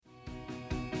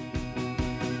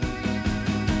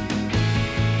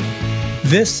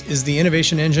This is the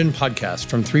Innovation Engine podcast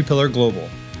from 3Pillar Global,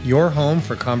 your home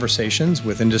for conversations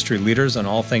with industry leaders on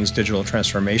all things digital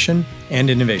transformation and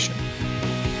innovation.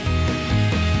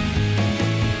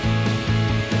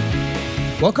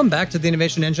 Welcome back to the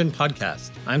Innovation Engine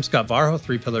podcast. I'm Scott Varho,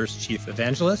 3Pillar's Chief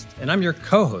Evangelist, and I'm your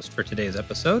co-host for today's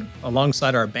episode,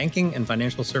 alongside our banking and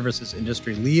financial services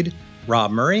industry lead,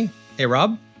 Rob Murray. Hey,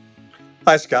 Rob.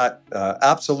 Hi, Scott.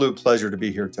 Absolute pleasure to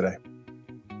be here today.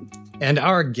 And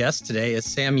our guest today is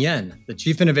Sam Yen, the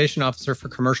Chief Innovation Officer for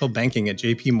Commercial Banking at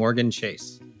JP Morgan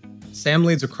Chase. Sam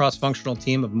leads a cross-functional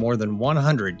team of more than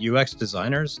 100 UX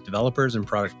designers, developers, and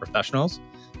product professionals,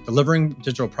 delivering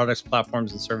digital products,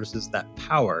 platforms, and services that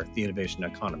power the innovation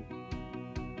economy.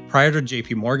 Prior to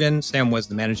JP Morgan, Sam was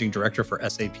the Managing Director for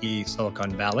SAP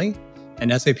Silicon Valley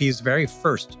and SAP's very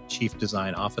first Chief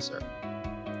Design Officer.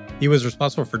 He was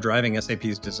responsible for driving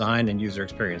SAP's design and user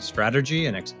experience strategy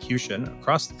and execution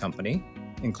across the company,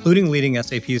 including leading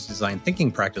SAP's design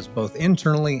thinking practice both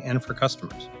internally and for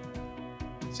customers.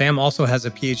 Sam also has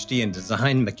a PhD in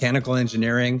design, mechanical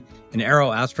engineering, and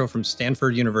aero-astro from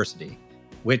Stanford University,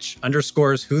 which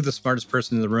underscores who the smartest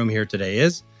person in the room here today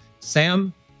is.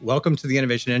 Sam, welcome to the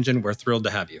Innovation Engine. We're thrilled to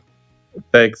have you.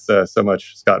 Thanks so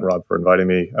much, Scott and Rob, for inviting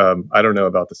me. I don't know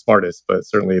about the smartest, but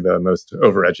certainly the most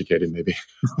overeducated, maybe.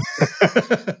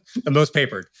 The most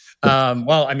papered.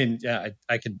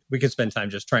 We could spend time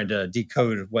just trying to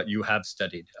decode what you have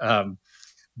studied.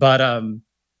 But I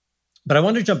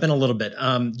want to jump in a little bit.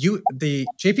 The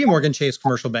JP Morgan Chase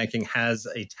Commercial Banking has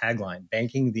a tagline,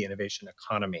 "Banking the Innovation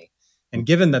Economy." And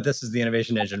given that this is the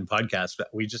Innovation Engine podcast,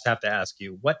 we just have to ask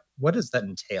you, what does that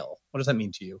entail? What does that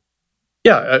mean to you?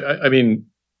 Yeah,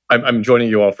 I'm joining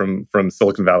you all from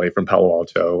Silicon Valley, from Palo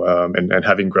Alto, and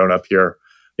having grown up here,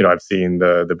 I've seen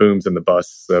the booms and the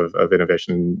busts of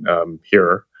innovation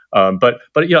here. But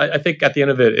I think at the end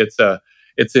of it,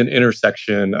 it's an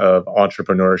intersection of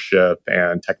entrepreneurship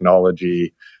and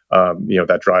technology,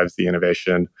 that drives the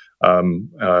innovation.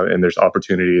 And there's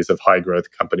opportunities of high growth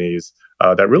companies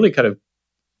that really kind of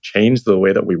change the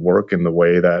way that we work and the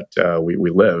way that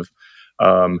we live.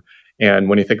 And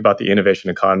when you think about the innovation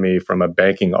economy from a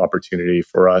banking opportunity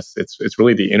for us, it's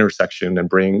really the intersection and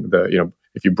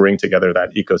if you bring together that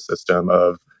ecosystem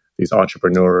of these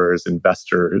entrepreneurs,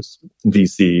 investors,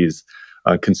 VCs,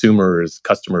 consumers,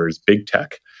 customers, big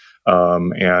tech,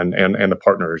 and the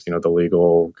partners, the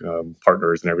legal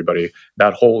partners and everybody,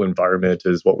 that whole environment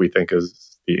is what we think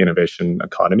is the innovation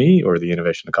economy or the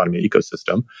innovation economy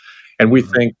ecosystem. And we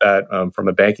think that from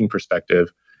a banking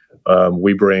perspective,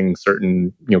 we bring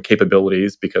certain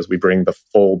capabilities because we bring the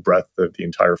full breadth of the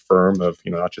entire firm of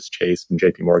not just Chase and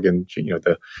JP Morgan,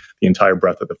 the entire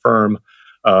breadth of the firm.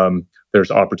 There's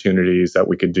opportunities that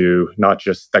we could do not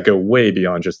just that go way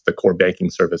beyond just the core banking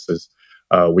services.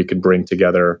 We could bring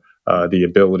together the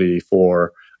ability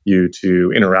for you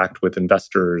to interact with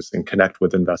investors and connect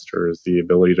with investors, the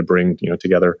ability to bring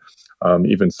together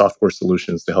even software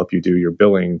solutions to help you do your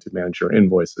billing, to manage your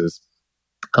invoices.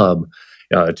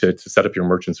 To set up your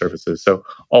merchant services. So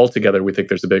altogether, we think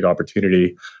there's a big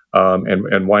opportunity.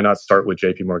 And why not start with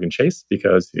JP Morgan Chase?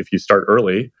 Because if you start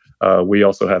early, we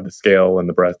also have the scale and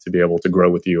the breadth to be able to grow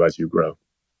with you as you grow.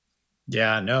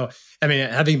 Yeah, no. I mean,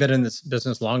 having been in this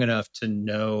business long enough to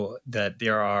know that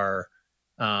there are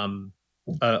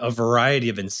a variety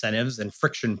of incentives and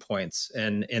friction points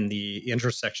in the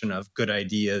intersection of good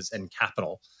ideas and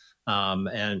capital.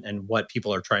 And what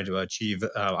people are trying to achieve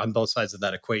on both sides of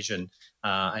that equation.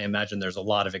 I imagine there's a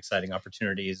lot of exciting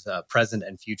opportunities, present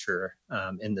and future,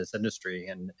 in this industry,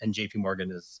 and JP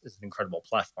Morgan is an incredible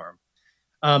platform.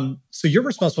 So you're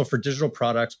responsible for digital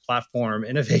products, platform,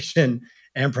 innovation,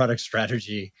 and product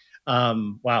strategy.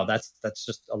 Wow, that's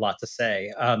just a lot to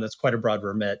say. That's quite a broad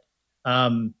remit.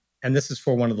 And this is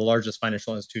for one of the largest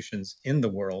financial institutions in the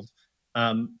world.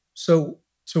 So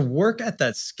to work at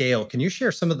that scale, can you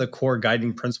share some of the core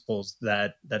guiding principles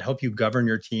that help you govern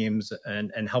your teams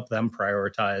and help them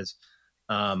prioritize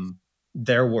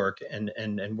their work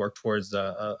and work towards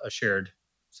a shared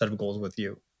set of goals with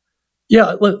you?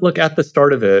 Yeah, look at the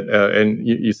start of it, and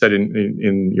you said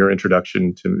in your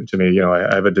introduction to me,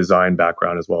 I have a design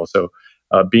background as well. So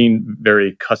being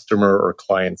very customer or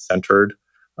client centered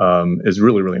is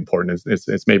really, really important.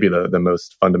 It's maybe the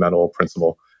most fundamental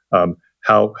principle.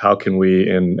 How can we,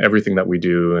 in everything that we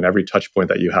do and every touch point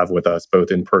that you have with us, both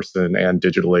in person and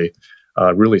digitally,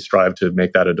 really strive to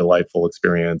make that a delightful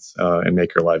experience and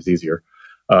make your lives easier.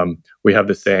 We have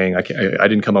this saying, I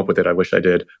didn't come up with it, I wish I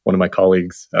did. One of my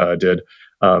colleagues did.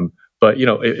 But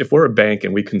if we're a bank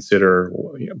and we consider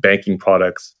banking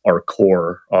products our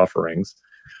core offerings,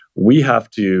 we have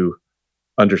to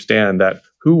understand that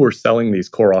who we're selling these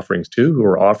core offerings to, who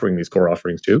we're offering these core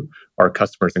offerings to, our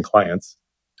customers and clients,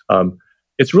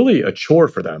 it's really a chore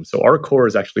for them. So our core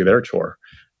is actually their chore.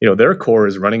 Their core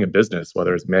is running a business,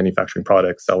 whether it's manufacturing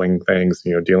products, selling things,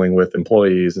 dealing with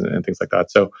employees and things like that.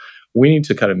 So we need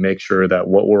to kind of make sure that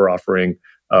what we're offering,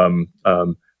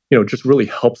 just really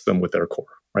helps them with their core,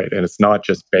 right? And it's not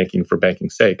just banking for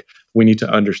banking's sake. We need to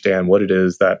understand what it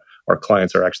is that our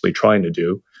clients are actually trying to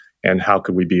do, and how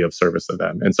could we be of service to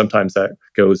them. And sometimes that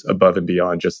goes above and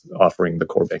beyond just offering the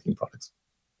core banking products.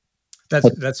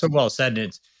 That's so well said.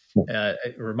 And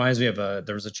it reminds me of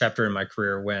there was a chapter in my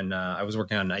career when I was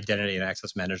working on identity and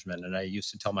access management, and I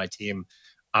used to tell my team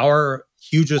our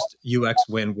hugest UX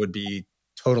win would be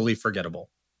totally forgettable.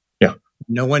 Yeah.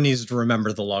 No one needs to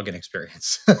remember the login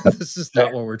experience. This is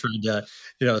not what we're trying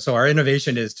to, so our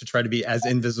innovation is to try to be as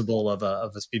invisible of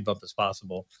a speed bump as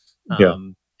possible.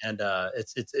 And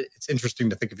it's interesting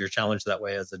to think of your challenge that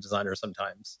way as a designer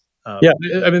sometimes.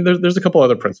 I mean, there's a couple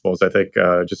other principles I think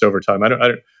just over time.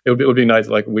 It would be nice.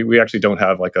 Like we actually don't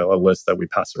have like a list that we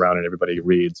pass around and everybody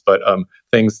reads, but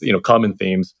things, common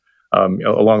themes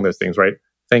along those things, right?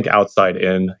 Think outside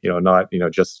in, not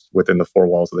just within the four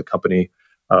walls of the company.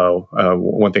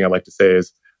 One thing I like to say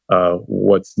is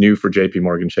what's new for JP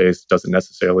Morgan Chase doesn't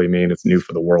necessarily mean it's new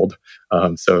for the world.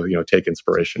 So take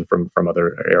inspiration from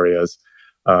other areas.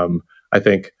 I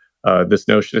think. This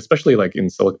notion, especially like in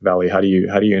Silicon Valley, how do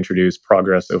you introduce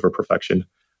progress over perfection?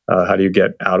 How do you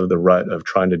get out of the rut of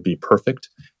trying to be perfect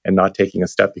and not taking a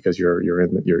step because you're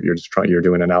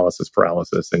doing analysis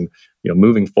paralysis, and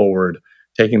moving forward,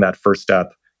 taking that first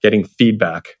step, getting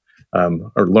feedback,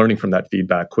 or learning from that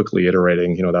feedback, quickly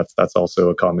iterating. That's also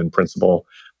a common principle.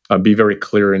 Be very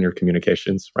clear in your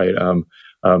communications, right?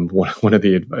 One of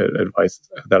the advice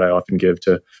that I often give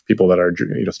to people that are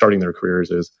starting their careers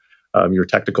is. Your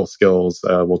technical skills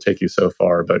will take you so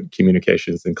far, but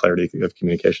communications and clarity of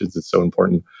communications is so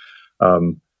important. I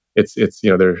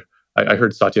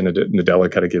heard Satya Nadella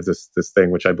kind of give this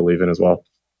thing, which I believe in as well.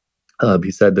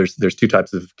 He said there's two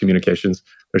types of communications.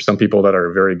 There's some people that are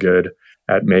very good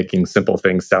at making simple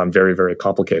things sound very, very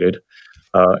complicated,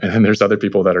 and then there's other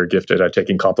people that are gifted at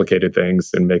taking complicated things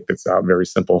and make it sound very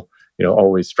simple.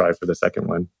 Always strive for the second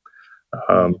one.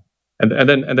 And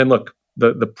then look,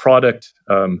 the product.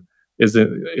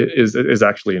 Is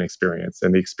actually an experience,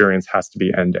 and the experience has to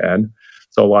be end to end.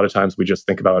 So a lot of times we just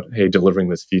think about, hey, delivering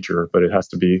this feature, but it has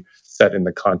to be set in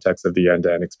the context of the end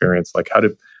to end experience. Like how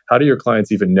do your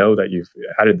clients even know that you've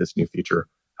added this new feature?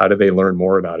 How do they learn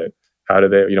more about it? How do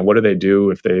they, what do they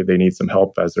do if they need some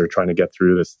help as they're trying to get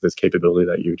through this capability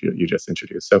that you just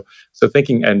introduced? So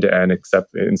thinking end to end,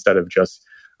 instead of just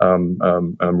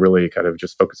really kind of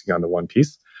just focusing on the one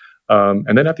piece.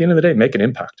 And then at the end of the day, make an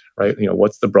impact, right?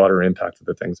 What's the broader impact of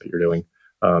the things that you're doing?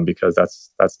 Because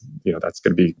that's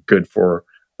going to be good for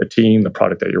the team, the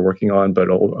product that you're working on. But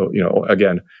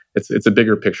again, it's a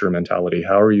bigger picture mentality.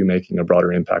 How are you making a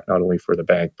broader impact, not only for the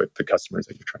bank but the customers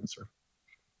that you're trying to serve?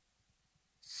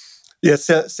 Yeah,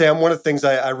 Sam. One of the things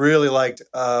I really liked,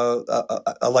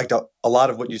 I liked a lot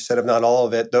of what you said, if not all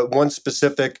of it. The one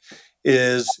specific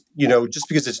is, just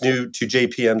because it's new to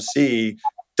JPMC.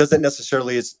 Doesn't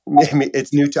necessarily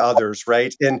it's new to others,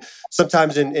 right? And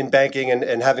sometimes in banking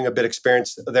and having a bit of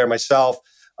experience there myself,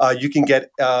 you can get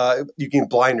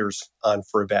blinders on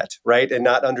for a bit, right? And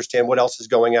not understand what else is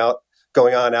going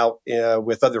on out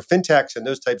with other fintechs and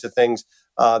those types of things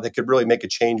that could really make a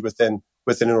change within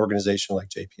an organization like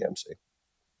JPMC.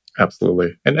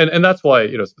 Absolutely, and that's why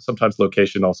sometimes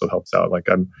location also helps out. Like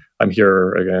I'm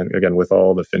here again with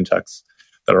all the fintechs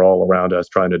that are all around us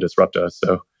trying to disrupt us,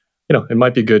 so. It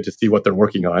might be good to see what they're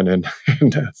working on and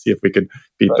see if we could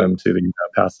beat them to the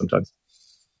path sometimes.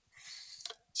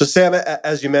 So, Sam,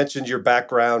 as you mentioned, your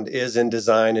background is in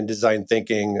design and design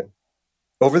thinking.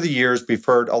 Over the years, we've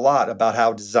heard a lot about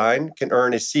how design can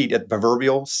earn a seat at the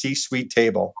proverbial C-suite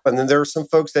table. And then there are some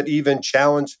folks that even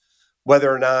challenge whether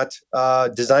or not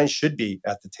design should be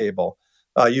at the table.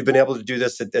 You've been able to do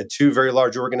this at two very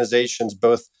large organizations,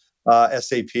 both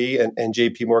SAP and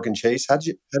JP Morgan Chase. How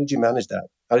did you manage that?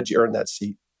 How did you earn that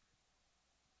seat?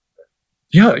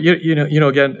 Yeah,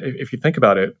 again, if you think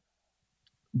about it,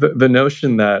 the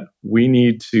notion that we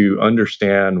need to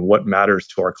understand what matters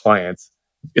to our clients,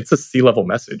 it's a C-level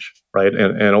message, right?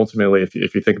 And ultimately, if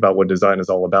you think about what design is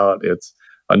all about, it's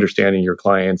understanding your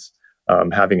clients,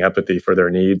 having empathy for their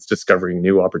needs, discovering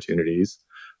new opportunities,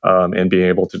 and being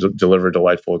able to deliver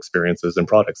delightful experiences and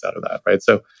products out of that, right?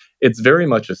 So it's very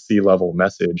much a C-level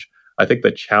message. I think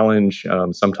the challenge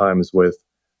sometimes with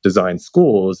design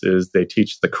schools is they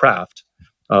teach the craft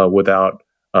without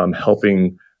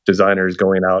helping designers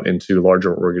going out into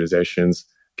larger organizations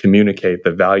communicate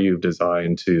the value of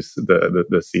design to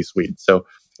the C-suite. So,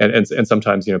 and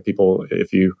sometimes, people,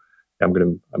 if you, I'm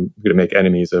gonna make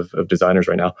enemies of designers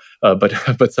right now,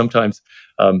 but sometimes,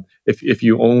 if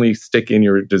you only stick in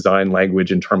your design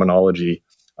language and terminology,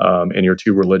 and you're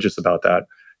too religious about that,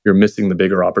 you're missing the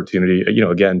bigger opportunity,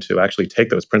 again, to actually take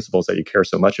those principles that you care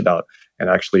so much about and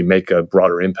actually make a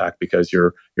broader impact, because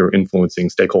you're influencing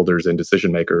stakeholders and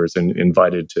decision makers and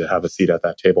invited to have a seat at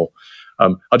that table.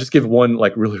 I'll just give one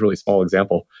really, really small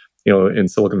example. In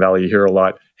Silicon Valley, you hear a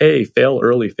lot, "Hey, fail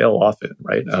early, fail often,"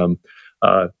 right?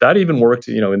 That even worked,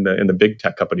 in the big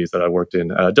tech companies that I worked in.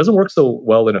 It doesn't work so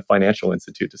well in a financial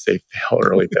institute to say fail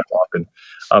early, fail often.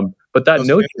 But that Those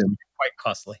notion quite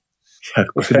costly. Yeah,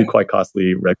 it could be quite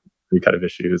costly, regulatory kind of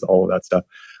issues, all of that stuff.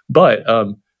 But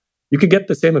you could get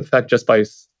the same effect just by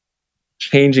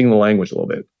changing the language a little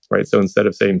bit, right? So instead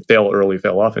of saying fail early,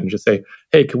 fail often, just say,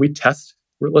 "Hey, can we test?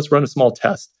 Let's run a small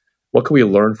test. What can we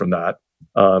learn from that?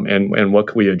 And what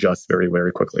can we adjust very,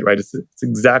 very quickly?" Right? It's the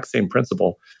exact same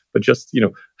principle, but just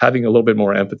having a little bit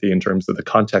more empathy in terms of the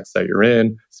context that you're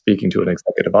in, speaking to an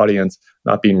executive audience,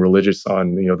 not being religious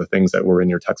on the things that were in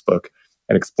your textbook,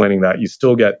 and explaining that you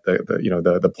still get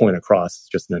the point across,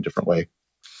 just in a different way.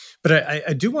 But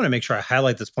I do want to make sure I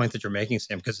highlight this point that you're making,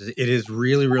 Sam, because it is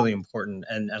really, really important.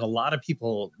 And a lot of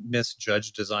people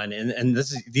misjudge design. And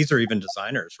these are even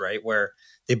designers, right? Where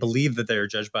they believe that they're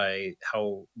judged by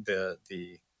how the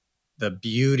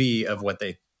beauty of what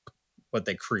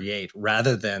they create,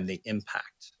 rather than the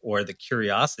impact or the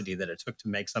curiosity that it took to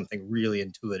make something really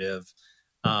intuitive,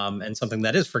 and something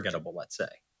that is forgettable, let's say.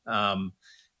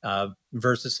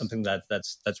 Versus something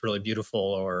that's really beautiful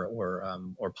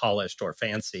or polished or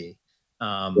fancy.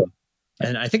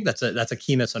 And I think that's a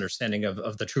key misunderstanding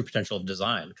of the true potential of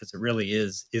design, because it really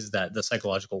is that the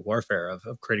psychological warfare of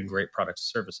creating great products,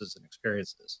 services, and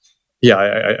experiences.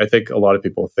 Yeah, I think a lot of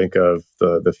people think of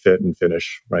the fit and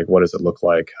finish, right? What does it look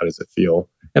like? How does it feel?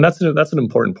 And that's an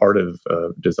important part of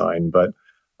design. But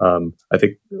I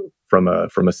think from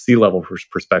a C-level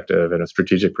perspective and a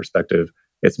strategic perspective,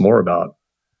 it's more about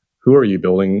who are you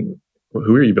building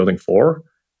for?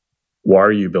 Why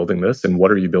are you building this? And what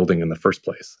are you building in the first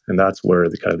place? And that's where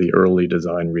the kind of the early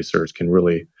design research can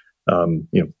really,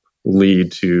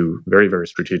 lead to very, very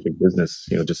strategic business,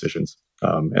 decisions.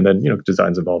 And then,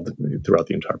 design's involved throughout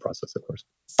the entire process, of course.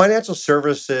 Financial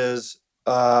services,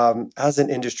 as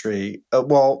an industry,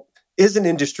 is an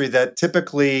industry that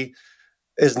typically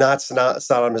is not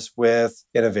synonymous with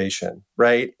innovation,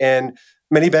 right? And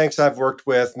many banks I've worked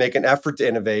with make an effort to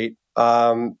innovate.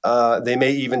 They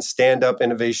may even stand up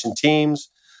innovation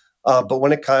teams, but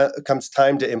when it comes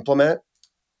time to implement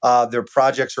their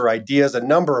projects or ideas, a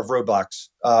number of roadblocks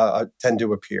tend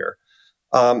to appear.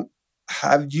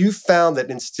 Have you found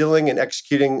that instilling and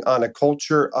executing on a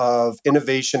culture of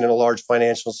innovation in a large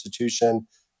financial institution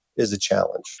is a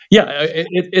challenge? Yeah,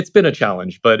 it's been a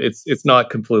challenge, but it's not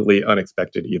completely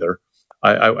unexpected either.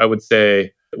 I would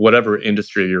say whatever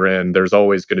industry you're in, there's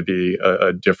always going to be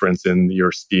a difference in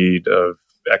your speed of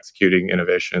executing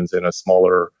innovations in a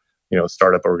smaller,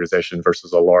 startup organization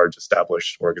versus a large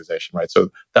established organization, right? So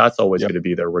that's always going to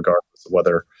be there, regardless of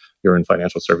whether you're in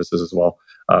financial services as well.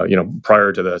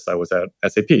 Prior to this, I was at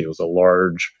SAP. It was a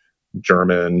large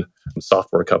German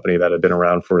software company that had been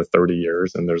around for 30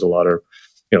 years, and there's a lot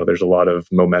of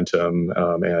momentum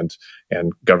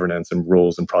and governance and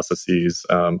rules and processes,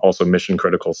 also mission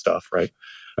critical stuff, right,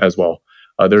 as well.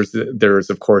 There's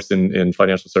of course in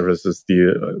financial services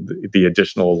the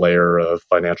additional layer of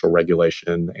financial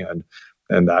regulation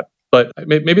and that. But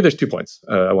maybe there's 2 points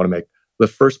I want to make. The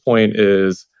first point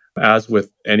is, as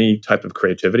with any type of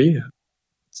creativity,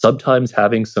 sometimes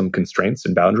having some constraints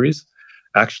and boundaries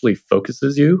actually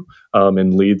focuses you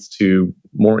and leads to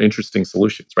more interesting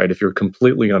solutions, right? If you're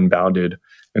completely unbounded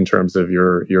in terms of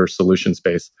your solution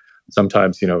space,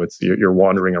 sometimes you're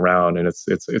wandering around and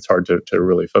it's hard to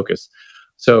really focus.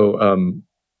 So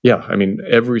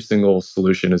every single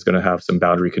solution is going to have some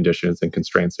boundary conditions and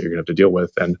constraints that you're going to have to deal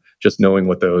with, and just knowing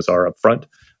what those are up front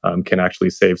can actually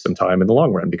save some time in the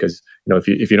long run. Because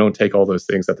if you don't take all those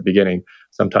things at the beginning,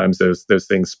 sometimes those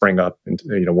things spring up, and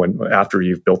when after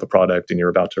you've built the product and you're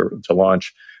about to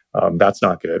launch, that's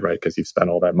not good, right? Because you've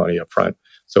spent all that money up front.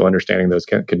 So understanding those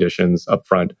conditions up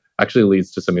front actually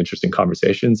leads to some interesting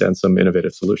conversations and some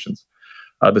innovative solutions.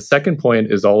 The second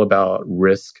point is all about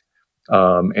risk.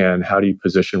 And how do you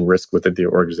position risk within the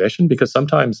organization? Because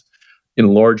sometimes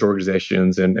in large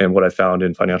organizations, and what I found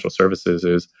in financial services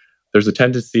is there's a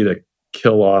tendency to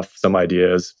kill off some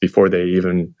ideas before they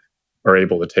even are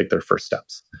able to take their first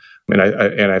steps. And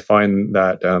I find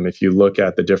that if you look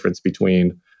at the difference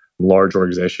between large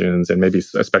organizations, and maybe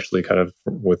especially kind of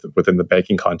within the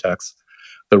banking context,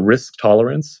 the risk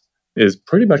tolerance is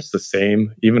pretty much the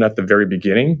same, even at the very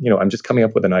beginning. I'm just coming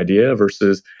up with an idea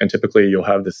and typically you'll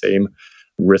have the same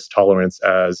risk tolerance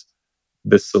as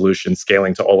this solution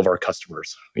scaling to all of our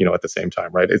customers, at the same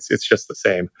time, right? It's just the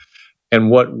same. And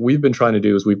what we've been trying to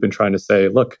do is we've been trying to say,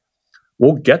 look,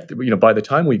 we'll get, by the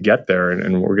time we get there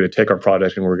and we're going to take our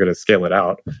product and we're going to scale it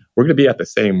out, we're going to be at the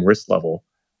same risk level.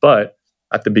 But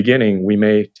at the beginning, we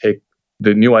may take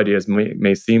the new ideas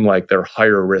may seem like they're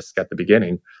higher risk at the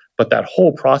beginning, but that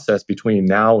whole process between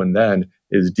now and then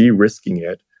is de-risking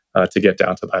it to get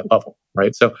down to that level,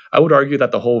 right? So I would argue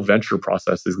that the whole venture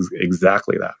process is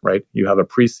exactly that, right? You have a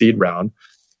pre-seed round,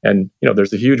 and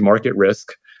there's a huge market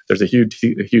risk, there's a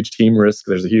huge team risk,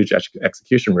 there's a huge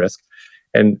execution risk,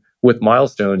 and with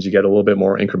milestones you get a little bit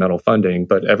more incremental funding,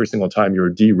 but every single time you're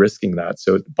de-risking that.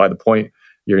 So by the point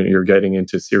you're getting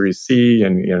into Series C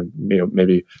and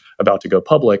maybe about to go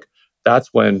public, that's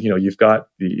when you've got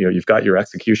your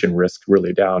execution risk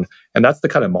really down, and that's the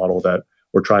kind of model that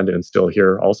we're trying to instill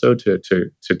here also to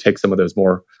take some of those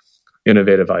more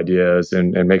innovative ideas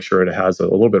and make sure it has a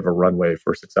little bit of a runway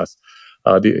for success.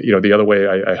 The other way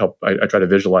I try to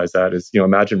visualize that is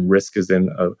imagine risk is in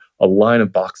a line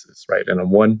of boxes, right? And on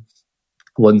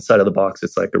one side of the box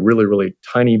it's like a really, really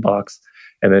tiny box,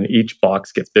 and then each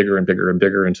box gets bigger and bigger and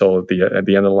bigger until at the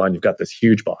end of the line you've got this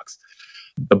huge box.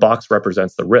 The box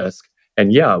represents the risk,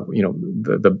 and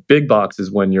the big box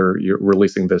is when you're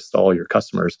releasing this to all your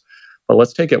customers. But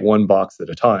let's take it one box at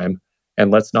a time,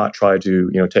 and let's not try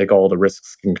to take all the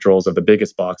risks and controls of the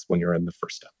biggest box when you're in the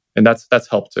first step. And that's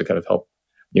helped to kind of help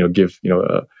give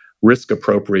risk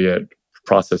appropriate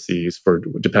processes for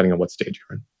depending on what stage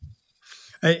you're in.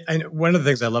 I one of the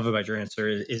things I love about your answer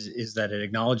is that it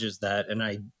acknowledges that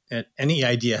any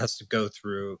idea has to go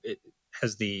through, it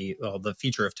has the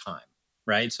feature of time,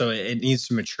 right? So it needs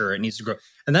to mature, it needs to grow,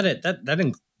 and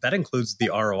that includes the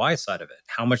ROI side of it.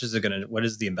 How much is it going to? What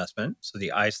is the investment? So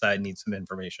the I side needs some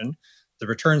information, the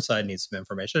return side needs some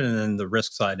information, and then the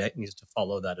risk side needs to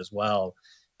follow that as well.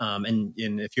 And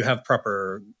if you have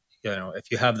proper,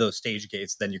 if you have those stage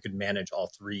gates, then you can manage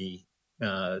all three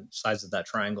sides of that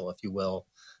triangle, if you will,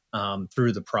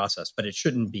 through the process. But it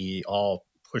shouldn't be all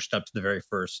pushed up to the very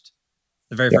first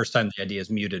time the idea is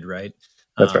muted, right?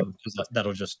 That's right.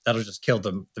 That'll just kill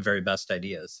the very best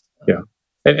ideas. Yeah.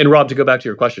 And Rob, to go back to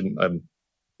your question,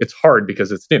 it's hard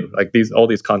because it's new. Like all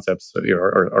these concepts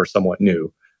are somewhat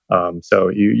new. So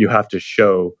you have to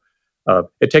show.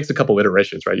 It takes a couple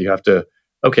iterations, right? You have to.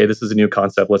 Okay, this is a new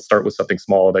concept. Let's start with something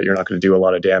small that you're not going to do a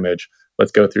lot of damage.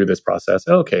 Let's go through this process.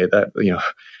 Okay, that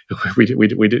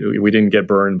we didn't get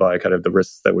burned by kind of the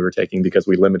risks that we were taking because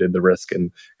we limited the risk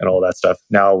and all that stuff.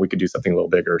 Now we could do something a little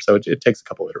bigger. So it takes a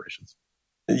couple iterations.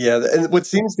 Yeah, and what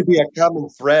seems to be a common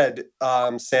thread,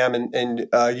 Sam, and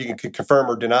you can confirm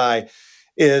or deny,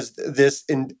 is this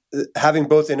in having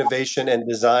both innovation and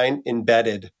design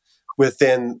embedded with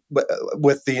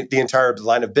the entire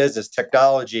line of business,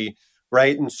 technology,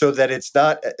 right? And so that it's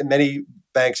not many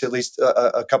banks, at least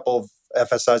a couple of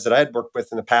FSIs that I had worked with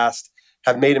in the past,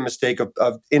 have made a mistake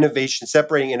of innovation,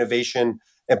 separating innovation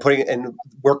and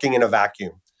working in a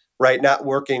vacuum. Right, not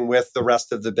working with the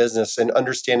rest of the business and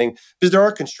understanding, because there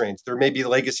are constraints. There may be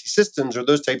legacy systems or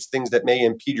those types of things that may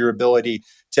impede your ability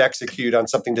to execute on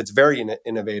something that's very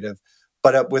innovative.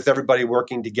 But with everybody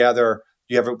working together,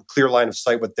 you have a clear line of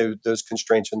sight what those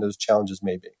constraints and those challenges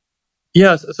may be.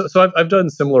 Yeah, so I've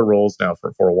done similar roles now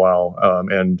for a while,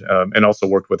 and also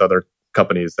worked with other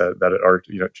companies that are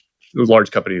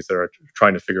large companies that are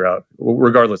trying to figure out,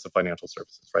 regardless of financial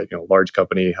services, right? Large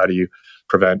company, how do you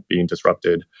prevent being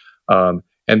disrupted?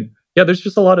 And yeah, there's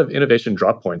just a lot of innovation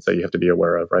drop points that you have to be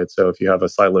aware of, right? So if you have a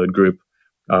siloed group,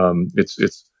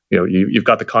 it's you've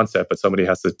got the concept, but somebody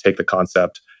has to take the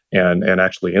concept and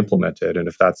actually implement it. And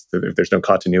if there's no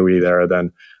continuity there,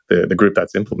 then the group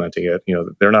that's implementing it,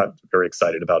 they're not very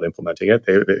excited about implementing it.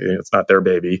 It's not their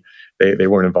baby. They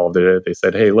weren't involved in it. They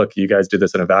said, hey, look, you guys did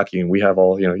this in a vacuum. We have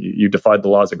all, you defied the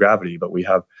laws of gravity, but we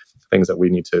have things that we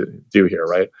need to do here,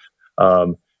 right?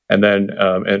 And then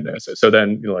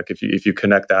like if you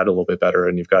connect that a little bit better,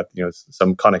 and you've got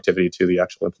some connectivity to the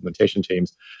actual implementation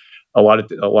teams, a lot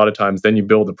of times then you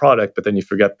build the product, but then you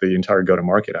forget the entire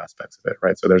go-to-market aspects of it,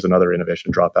 right? So there's another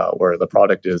innovation dropout where the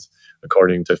product is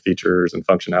according to features and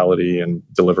functionality and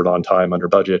delivered on time under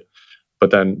budget, but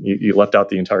then you left out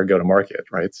the entire go-to-market,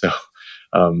 right? So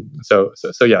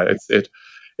yeah,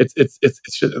 this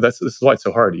is why it's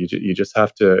so hard. You just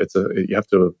have to you have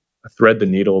to thread the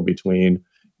needle between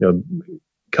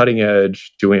cutting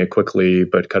edge, doing it quickly,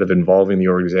 but kind of involving the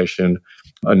organization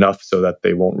enough so that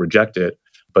they won't reject it,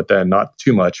 but then not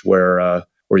too much where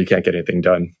you can't get anything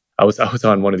done. I was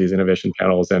on one of these innovation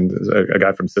panels, and a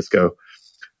guy from Cisco.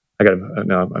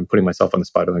 I'm putting myself on the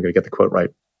spot. I'm going to get the quote right.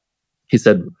 He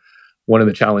said, one of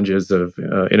the challenges of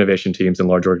innovation teams in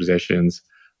large organizations,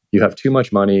 you have too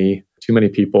much money, too many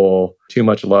people, too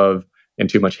much love, and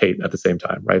too much hate at the same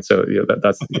time, right? So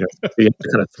that's you have to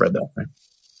kind of thread that,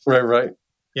 right? Right.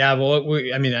 Yeah, well,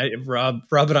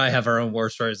 Rob and I have our own war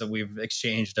stories that we've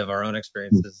exchanged of our own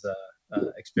experiences,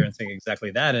 experiencing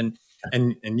exactly that, and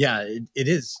yeah, it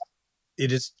is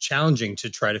challenging to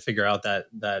try to figure out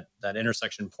that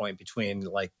intersection point between,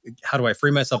 like, how do I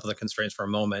free myself of the constraints for a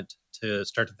moment to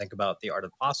start to think about the art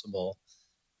of the possible,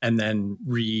 and then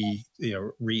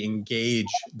re-engage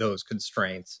those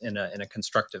constraints in a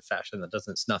constructive fashion that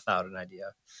doesn't snuff out an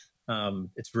idea.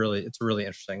 It's a really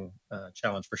interesting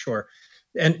challenge for sure.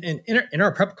 And in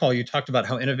our prep call, you talked about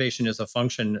how innovation is a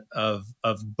function of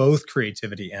both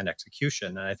creativity and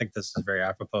execution. And I think this is very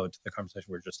apropos to the conversation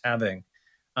we're just having.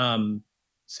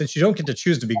 Since you don't get to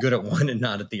choose to be good at one and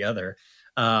not at the other,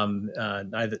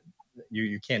 neither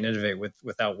you can't innovate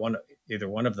without either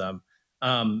one of them.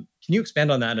 Can you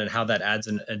expand on that and how that adds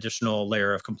an additional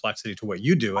layer of complexity to what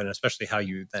you do, and especially how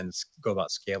you then go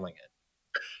about scaling it?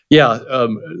 Yeah,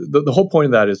 the whole point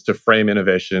of that is to frame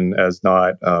innovation as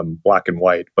not black and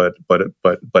white, but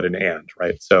an and,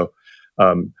 right? So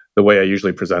the way I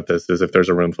usually present this is, if there's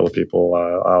a room full of people,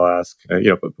 I'll ask.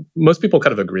 Most people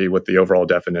kind of agree with the overall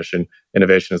definition.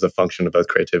 Innovation is a function of both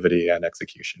creativity and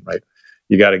execution, right?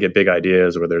 You got to get big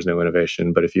ideas where there's no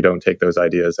innovation, but if you don't take those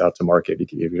ideas out to market,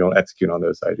 if you don't execute on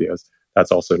those ideas,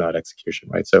 that's also not execution,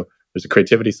 right? So there's the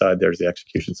creativity side, there's the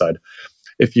execution side.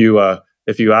 If you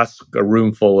ask a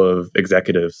room full of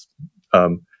executives,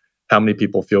 how many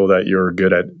people feel that you're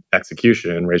good at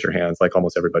execution, raise your hands. Like,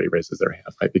 almost everybody raises their hand,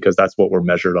 right? Because that's what we're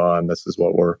measured on. This is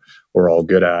what we're all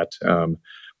good at. But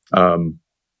on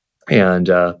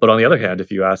the other hand, if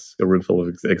you ask a room full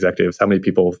of executives, how many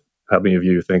of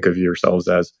you think of yourselves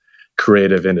as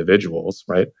creative individuals,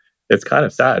 right? It's kind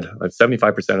of sad. Like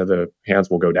 75% of the hands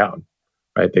will go down,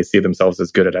 right? They see themselves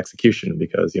as good at execution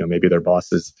because maybe their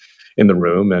boss is in the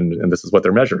room, and this is what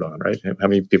they're measured on, right? How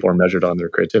many people are measured on their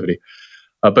creativity?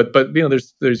 But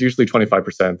there's usually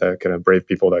 25% that kind of brave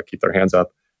people that keep their hands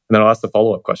up, and then I'll ask the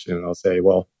follow-up question, and I'll say,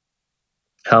 well,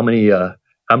 how many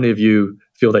of you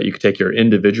feel that you could take your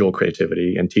individual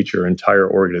creativity and teach your entire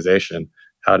organization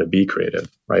how to be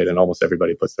creative, right? And almost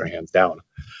everybody puts their hands down.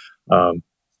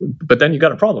 But then you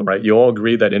got a problem, right? You all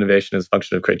agree that innovation is a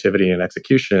function of creativity and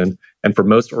execution. And for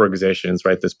most organizations,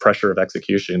 right, this pressure of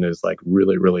execution is like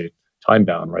really, really time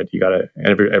bound, right? You got to,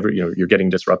 you're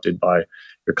getting disrupted by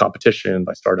your competition,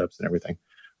 by startups and everything,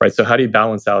 right? So how do you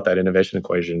balance out that innovation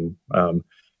equation?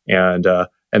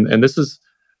 And this is,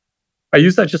 I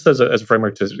use that just as a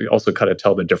framework to also kind of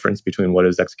tell the difference between what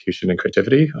is execution and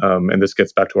creativity. And this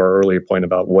gets back to our earlier point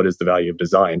about what is the value of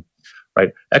design, right?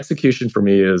 Execution for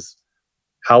me is,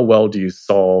 how well do you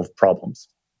solve problems,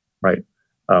 right?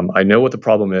 I know what the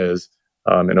problem is,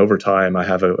 and over time, I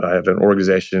have an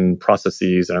organization,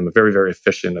 processes, and I'm very, very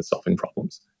efficient at solving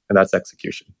problems, and that's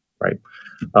execution, right?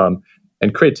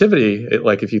 And creativity,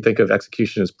 if you think of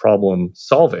execution as problem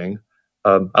solving,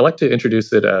 I like to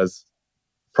introduce it as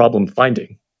problem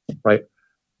finding, right?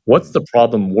 What's the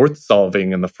problem worth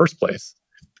solving in the first place?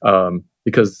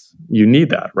 Because you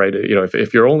need that, right?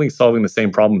 If you're only solving the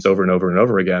same problems over and over and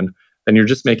over again, then you're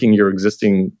just making your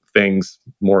existing things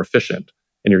more efficient,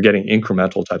 and you're getting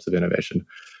incremental types of innovation.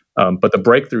 But the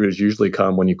breakthroughs usually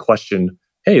come when you question,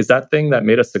 hey, is that thing that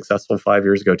made us successful 5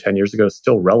 years ago, 10 years ago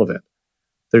still relevant?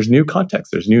 There's new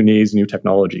context, there's new needs, new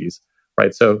technologies,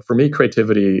 right? So for me,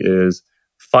 creativity is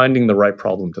finding the right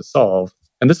problem to solve.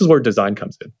 And this is where design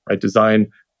comes in, right? Design,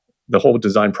 the whole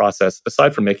design process,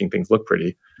 aside from making things look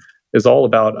pretty, is all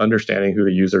about understanding who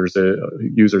the users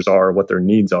are, what their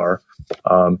needs are,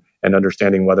 and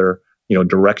understanding whether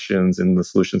directions in the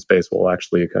solution space will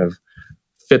actually kind of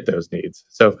fit those needs.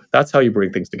 So that's how you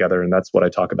bring things together, and that's what I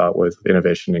talk about with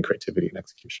innovation and creativity and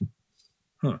execution.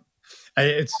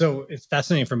 It's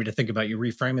fascinating for me to think about you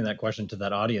reframing that question to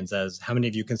that audience as, how many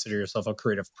of you consider yourself a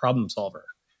creative problem solver?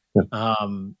 Yeah.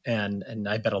 And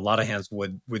I bet a lot of hands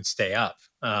would stay up.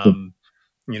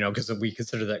 Because we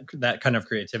consider that kind of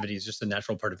creativity is just a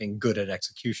natural part of being good at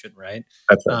execution, right?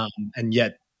 That's right. And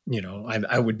yet,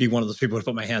 I would be one of those people who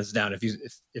put my hands down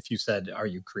if you said, "Are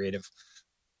you creative?"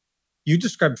 You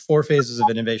described 4 phases of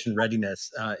innovation readiness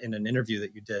in an interview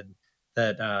that you did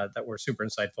that were super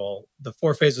insightful. The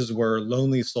 4 phases were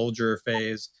lonely soldier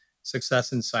phase,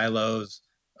 success in silos,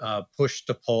 push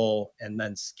to pull, and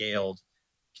then scaled.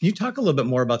 Can you talk a little bit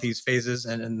more about these phases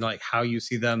and like how you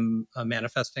see them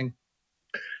manifesting?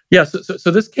 Yeah,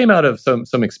 so this came out of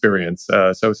some experience.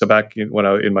 So back when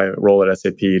I in my role at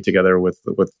SAP, together with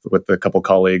a couple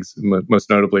colleagues, most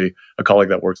notably a colleague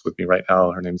that works with me right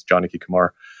now. Her name is Janaki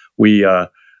Kumar. We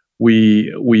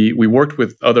we worked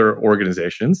with other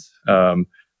organizations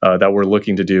that were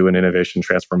looking to do an innovation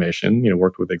transformation.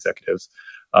 Worked with executives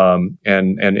and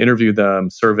interviewed them,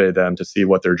 surveyed them to see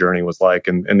what their journey was like.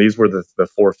 And these were the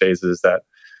four phases that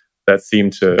seem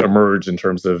to emerge in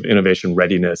terms of innovation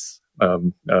readiness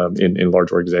in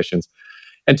large organizations.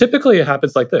 And typically it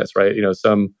happens like this, right?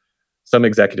 Some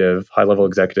executive, high-level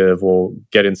executive, will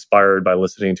get inspired by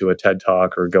listening to a TED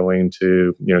Talk or going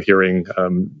to, hearing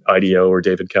IDEO or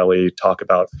David Kelly talk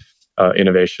about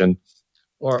innovation.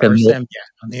 Or Sam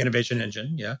on the Innovation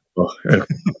Engine, yeah.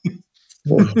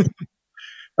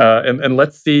 And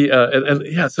let's see,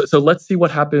 so let's see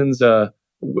what happens.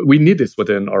 We need this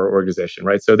within our organization,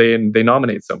 right? So they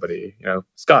nominate somebody.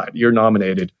 Scott, you're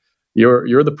nominated.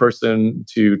 You're the person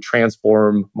to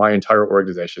transform my entire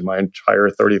organization, my entire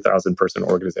 30,000 person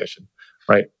organization,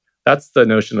 right? That's the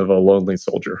notion of a lonely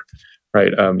soldier,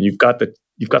 right? You've got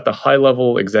the high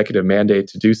level executive mandate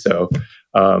to do so.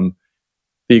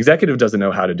 The executive doesn't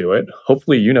know how to do it.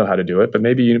 Hopefully, you know how to do it, but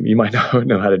maybe you might not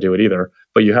know how to do it either.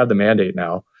 But you have the mandate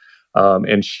now,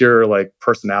 and sheer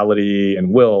personality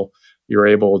and will, you're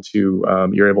able to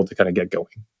kind of get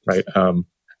going, right?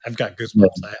 I've got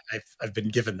goosebumps. I've been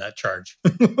given that charge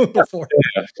before.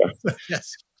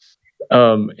 Yes.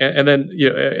 And then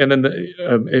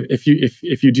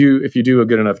if you do a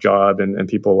good enough job and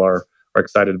people are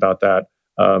excited about that,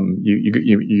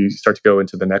 you start to go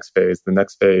into the next phase. The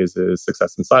next phase is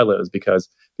success in silos because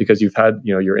you've had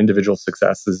your individual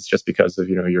successes just because of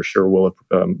your sheer will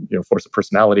of force of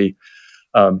personality.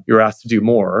 You're asked to do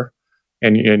more,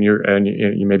 and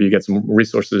you maybe you get some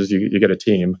resources, you get a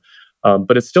team.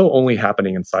 But it's still only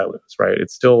happening in silos, right?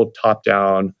 It's still top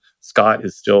down. Scott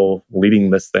is still leading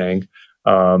this thing,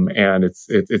 and it's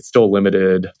still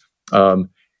limited. And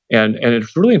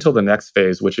it's really until the next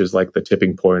phase, which is like the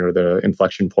tipping point or the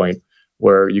inflection point,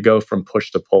 where you go from push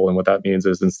to pull. And what that means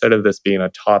is instead of this being a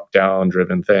top down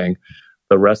driven thing,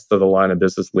 the rest of the line of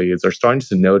business leads are starting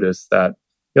to notice that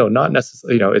not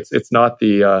necessarily it's not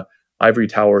the ivory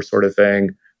tower sort of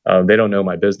thing. They don't know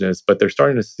my business, but they're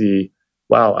starting to see,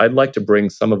 wow, I'd like to bring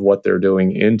some of what they're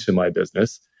doing into my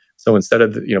business. So instead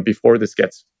of, before this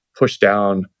gets pushed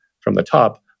down from the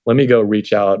top, let me go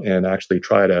reach out and actually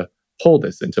try to pull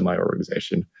this into my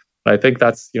organization. And I think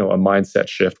that's, a mindset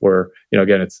shift where,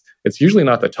 again, it's usually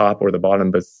not the top or the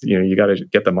bottom, but you got to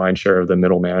get the mind share of the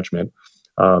middle management.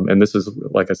 And this is,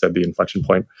 like I said, the inflection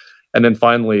point. And then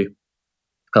finally,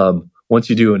 once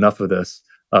you do enough of this,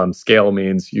 scale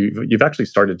means you've actually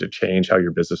started to change how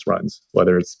your business runs,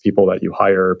 whether it's people that you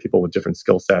hire, people with different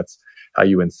skill sets, how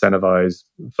you incentivize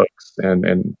folks,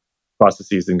 and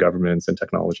processes and governments and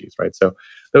technologies, right? So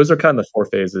those are kind of the four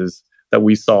phases that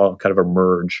we saw kind of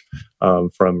emerge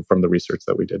from the research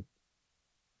that we did.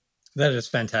 That is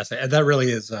fantastic. And that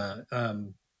really is it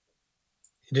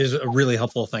is a really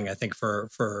helpful thing, I think,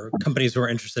 for companies who are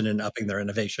interested in upping their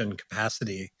innovation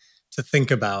capacity to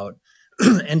think about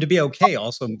and to be okay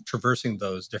also traversing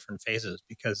those different phases,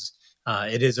 because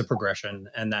it is a progression,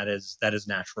 and that is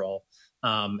natural.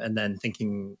 And then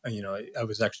thinking, I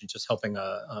was actually just helping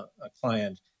a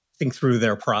client think through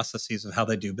their processes of how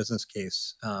they do business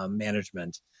case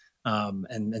management,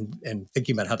 and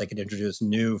thinking about how they could introduce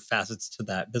new facets to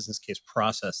that business case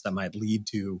process that might lead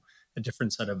to a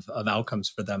different set of outcomes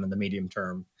for them in the medium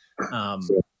term.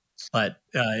 But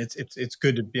it's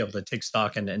good to be able to take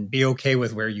stock and be okay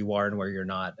with where you are and where you're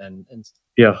not. And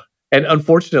yeah. And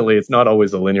unfortunately, it's not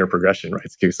always a linear progression, right?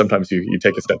 Because sometimes you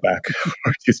take a step back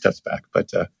or 2 steps back.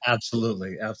 But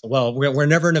absolutely. Well, we're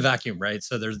never in a vacuum, right?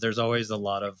 So there's always a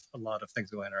lot of things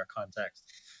going in our context.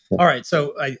 All right.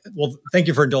 So thank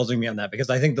you for indulging me on that, because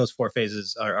I think those 4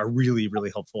 phases are really, really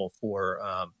helpful for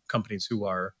companies who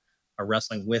are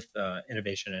wrestling with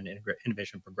innovation and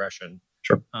innovation progression.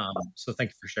 Sure. So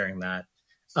thank you for sharing that.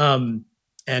 And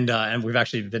we've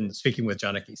actually been speaking with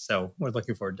Janaki, so we're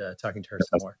looking forward to talking to her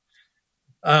some more.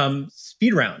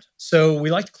 Speed round. So we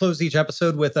like to close each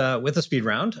episode with a speed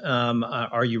round.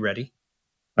 Are you ready?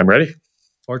 I'm ready.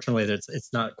 Fortunately,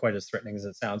 it's not quite as threatening as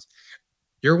it sounds.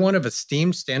 You're one of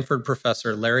esteemed Stanford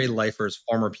professor Larry Leifer's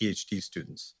former PhD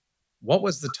students. What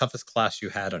was the toughest class you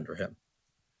had under him?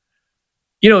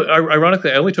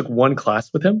 Ironically, I only took one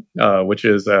class with him, which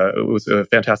is it was a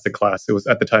fantastic class. It was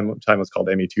at the time it was called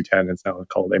ME 210. It's now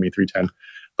called ME 310.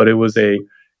 But it was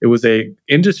a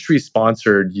industry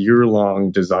sponsored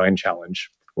year-long design challenge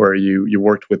where you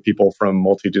worked with people from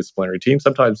multidisciplinary teams,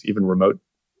 sometimes even remote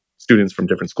students from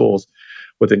different schools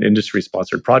with an industry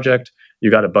sponsored project. You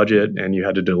got a budget and you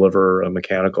had to deliver a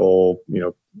mechanical,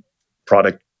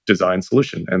 product design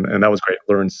solution. And that was great.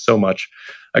 Learned so much.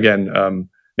 Again,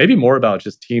 maybe more about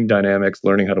just team dynamics,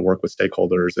 learning how to work with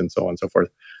stakeholders and so on and so forth.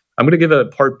 I'm going to give a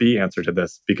part B answer to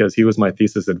this because he was my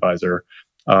thesis advisor.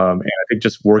 And I think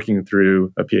just working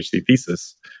through a PhD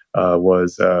thesis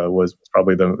was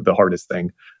probably the hardest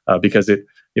thing because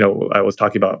I was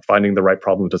talking about finding the right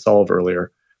problem to solve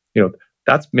earlier.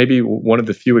 That's maybe one of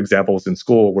the few examples in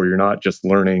school where you're not just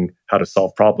learning how to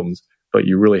solve problems, but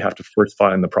you really have to first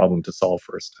find the problem to solve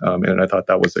first. And I thought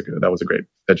that was a great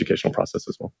educational process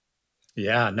as well.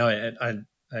 Yeah, no,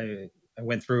 I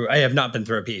went through. I have not been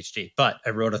through a PhD, but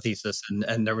I wrote a thesis,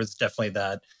 and there was definitely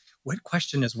that. What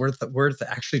question is worth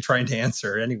actually trying to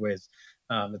answer? Anyways,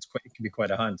 it can be quite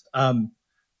a hunt.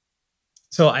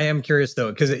 So I am curious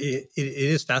though, because it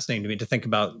is fascinating to me to think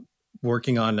about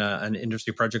working on an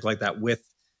industry project like that with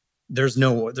there's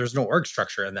no org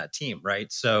structure in that team,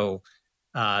 right? So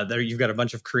there you've got a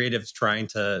bunch of creatives trying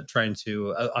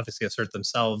to obviously assert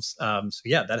themselves. So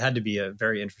yeah, that had to be a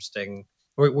very interesting.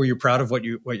 Were you proud of what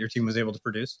your team was able to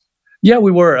produce? Yeah,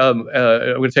 we were. I'm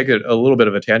going to take a little bit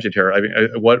of a tangent here. I mean,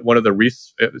 one of the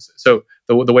so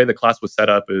the way the class was set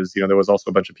up is, there was also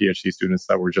a bunch of PhD students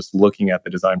that were just looking at the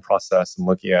design process and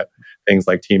looking at things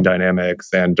like team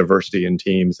dynamics and diversity in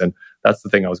teams. And that's the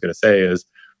thing I was going to say is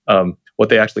what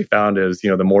they actually found is,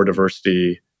 the more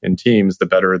diversity in teams, the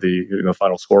better the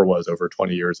final score was over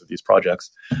 20 years of these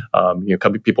projects.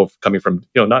 People coming from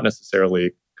not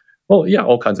necessarily, well, yeah,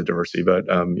 all kinds of diversity, but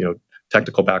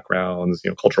technical backgrounds,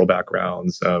 cultural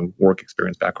backgrounds, work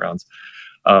experience backgrounds.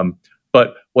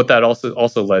 But what that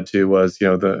also led to was,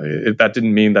 that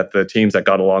didn't mean that the teams that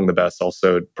got along the best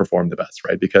also performed the best,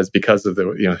 right? Because of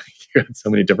the, you had so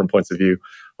many different points of view.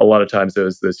 A lot of times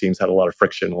those teams had a lot of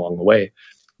friction along the way,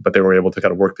 but they were able to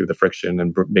kind of work through the friction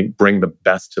and bring the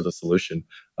best to the solution.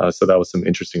 So that was some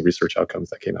interesting research outcomes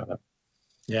that came out of that.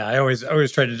 Yeah, I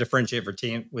always try to differentiate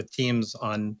with teams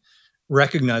on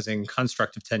recognizing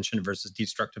constructive tension versus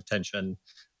destructive tension.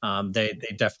 They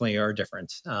definitely are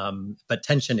different, but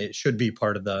tension, it should be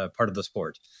part of the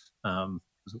sport.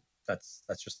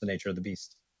 That's just the nature of the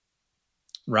beast.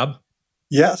 Rob?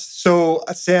 Yes. So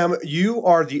Sam, you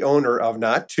are the owner of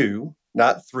not 2,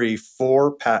 not 3,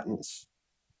 4 patents.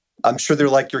 I'm sure they're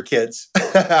like your kids,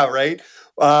 right?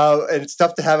 And it's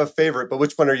tough to have a favorite, but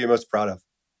which one are you most proud of?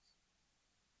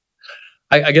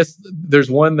 I guess there's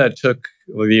one that took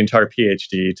the entire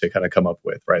PhD to kind of come up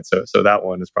with, right? So that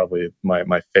one is probably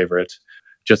my favorite.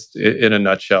 Just in a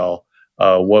nutshell,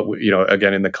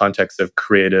 again, in the context of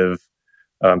creative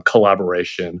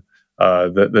collaboration,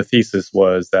 the thesis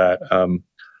was that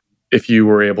if you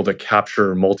were able to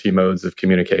capture multi-modes of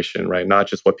communication, right, not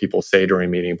just what people say during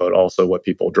a meeting, but also what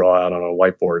people draw out on a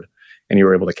whiteboard, and you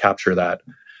were able to capture that,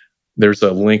 there's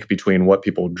a link between what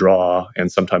people draw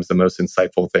and sometimes the most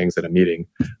insightful things at a meeting.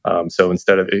 So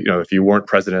instead of, if you weren't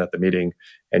present at the meeting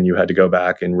and you had to go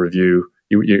back and review,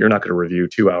 you're not going to review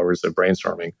 2 hours of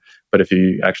brainstorming. But if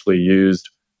you actually used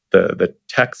the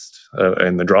text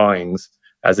and the drawings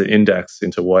as an index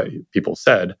into what people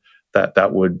said,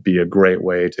 that would be a great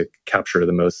way to capture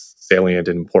the most salient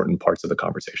and important parts of the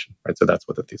conversation, right? So that's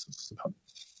what the thesis is about.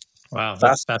 Wow,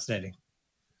 that's fascinating.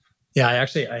 Yeah,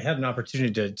 I had an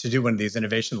opportunity to do one of these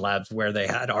innovation labs where they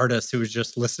had artists who would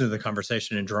just listen to the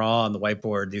conversation and draw on the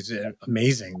whiteboard these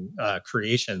amazing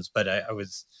creations. But it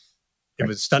was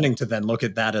stunning to then look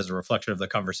at that as a reflection of the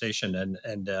conversation,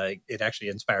 and it actually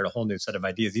inspired a whole new set of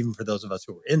ideas, even for those of us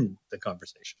who were in the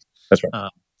conversation. That's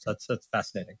right. So that's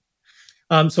fascinating.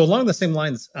 So along the same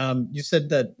lines, you said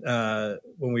that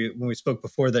when we spoke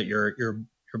before that your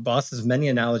boss has many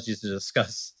analogies to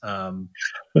discuss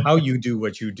how you do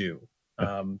what you do.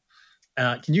 Can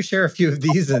you share a few of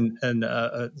these and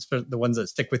the ones that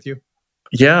stick with you?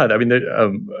 Yeah, I mean,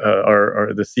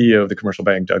 the CEO of the commercial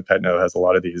bank, Doug Petno, has a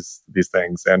lot of these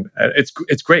things, and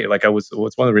it's great. Like it's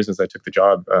one of the reasons I took the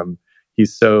job.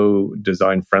 He's so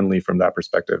design friendly from that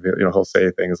perspective. He'll say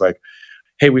things like,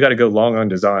 "Hey, we got to go long on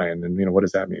design," and what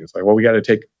does that mean? It's like, well, we got to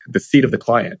take the seat of the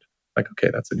client. Like, okay,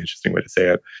 that's an interesting way to say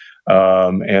it.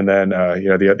 And then,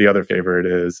 the other favorite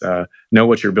is know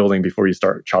what you're building before you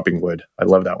start chopping wood. I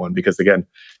love that one because, again,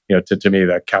 to me,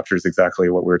 that captures exactly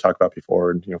what we were talking about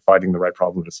before, and finding the right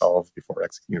problem to solve before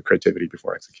creativity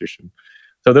before execution.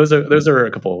 So those are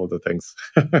a couple of the things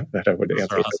that I would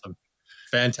answer. Awesome,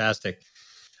 fantastic.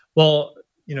 Well,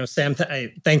 Sam,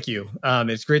 thank you.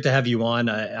 It's great to have you on.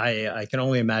 I can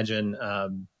only imagine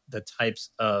the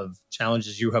types of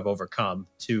challenges you have overcome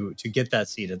to get that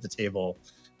seat at the table.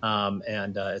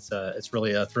 It's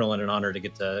really a thrill and an honor to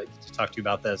get to talk to you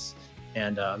about this.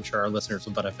 And I'm sure our listeners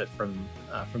will benefit from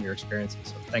your experiences.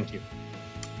 So thank you.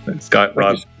 Scott,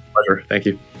 Rob, pleasure. Thank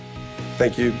you.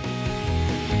 Thank you.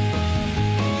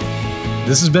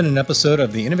 This has been an episode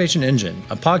of The Innovation Engine,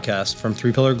 a podcast from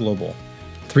 3Pillar Global.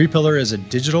 3Pillar is a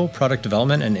digital product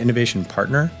development and innovation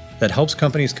partner that helps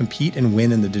companies compete and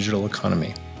win in the digital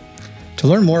economy. To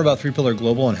learn more about 3Pillar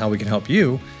Global and how we can help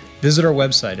you, visit our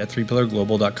website at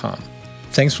 3pillarglobal.com.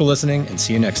 Thanks for listening, and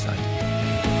see you next time.